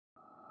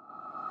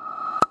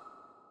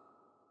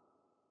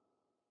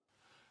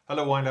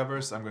Hello wine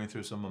lovers, I'm going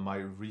through some of my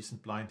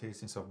recent blind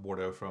tastings of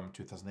Bordeaux from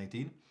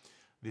 2018.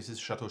 This is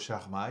Château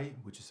Charmail,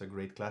 which is a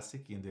great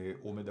classic in the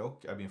Haut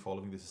Médoc. I've been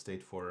following this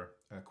estate for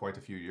quite a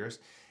few years.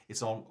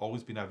 It's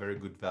always been a very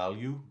good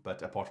value,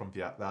 but apart from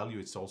the value,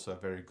 it's also a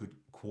very good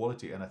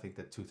quality, and I think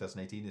that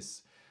 2018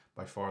 is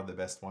by far the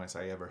best wines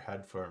I ever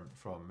had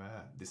from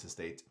this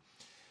estate.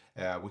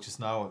 Which is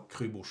now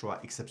Cru Bourgeois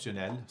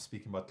Exceptionnel.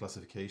 Speaking about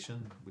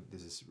classification,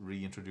 this is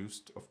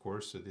reintroduced, of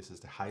course, so this is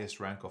the highest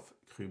rank of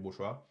Cru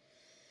Bourgeois.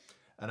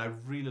 And I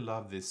really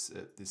love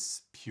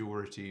this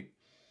purity,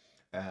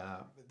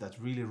 that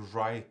really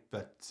ripe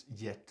but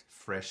yet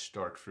fresh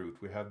dark fruit.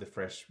 We have the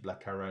fresh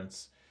black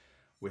currants,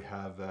 we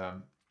have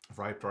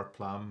ripe dark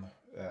plum,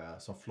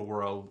 some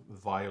floral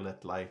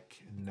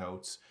violet-like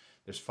notes.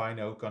 There's fine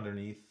oak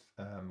underneath,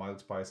 mild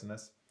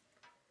spiciness.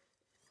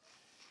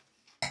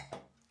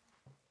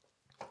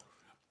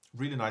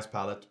 Really nice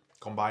palate,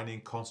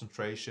 combining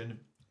concentration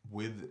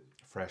with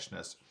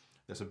freshness.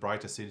 There's a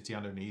bright acidity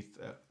underneath.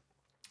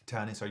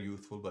 Tannins are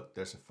youthful, but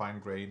there's a fine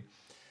grain.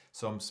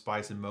 Some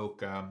spice and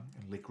mocha,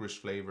 licorice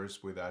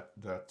flavors with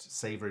that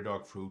savory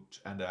dark fruit,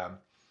 and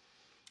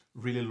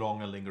really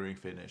long and lingering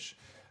finish.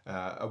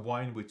 A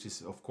wine which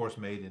is, of course,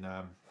 made in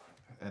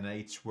an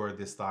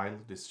age-worthy style.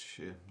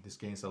 This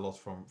gains a lot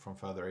from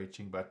further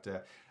aging, but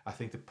I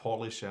think the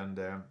polish and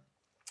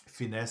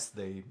finesse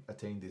they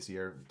attained this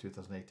year,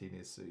 2018,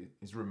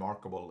 is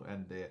remarkable,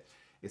 and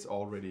it's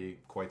already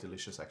quite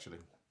delicious, actually.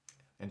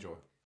 Enjoy.